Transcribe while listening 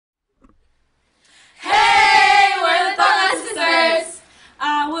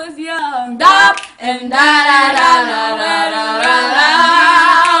And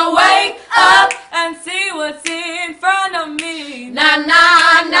da-da-da-da-da-da-da. Wake up and see what's in front of me.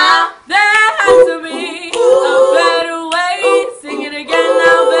 Na-na-na. There has to be a better way. Sing it again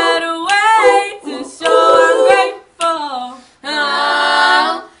now. Better way to show I'm grateful.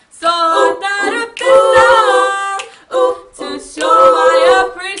 So I thought of this song to show my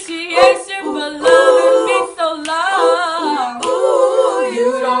appreciation for loving me so long.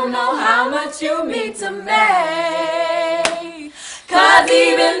 You don't know how much you mean to me. Cause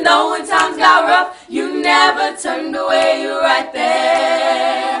even though when times got rough, you never turned away, you're right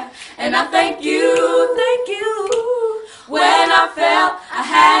there. And I thank you. When I felt I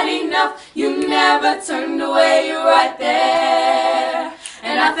had enough, you never turned away, you're right there.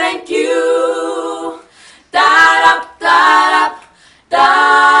 And I thank you. Da-da, da-da, da-da,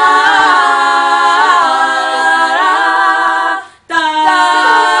 da-da,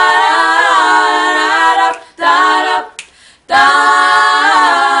 da-da, da-da, da-da.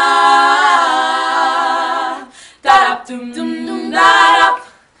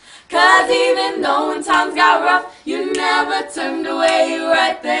 Cause even though when times got rough, you never turned away, you're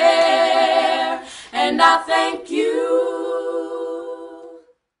right there. And I thank you.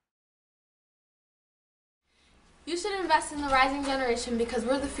 You should invest in the rising generation because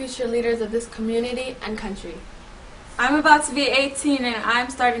we're the future leaders of this community and country. I'm about to be 18 and I'm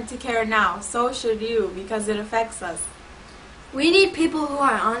starting to care now. So should you, because it affects us. We need people who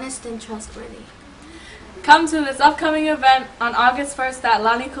are honest and trustworthy. Come to this upcoming event on August 1st at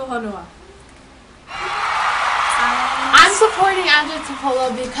Lani Kuhonua. I'm supporting Andrea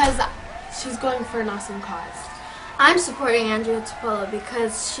Tupola because she's going for an awesome cause. I'm supporting Andrea Tupola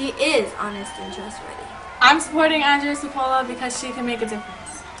because she is honest and trustworthy. I'm supporting Andrea Tupola because she can make a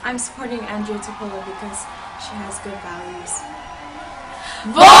difference. I'm supporting Andrea Tupola because she has good values.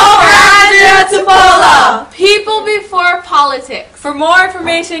 Vote for Andrea Tupola! People before politics. For more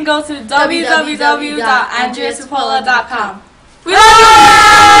information, go to www.andreatupola.com. We love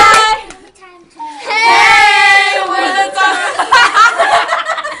you!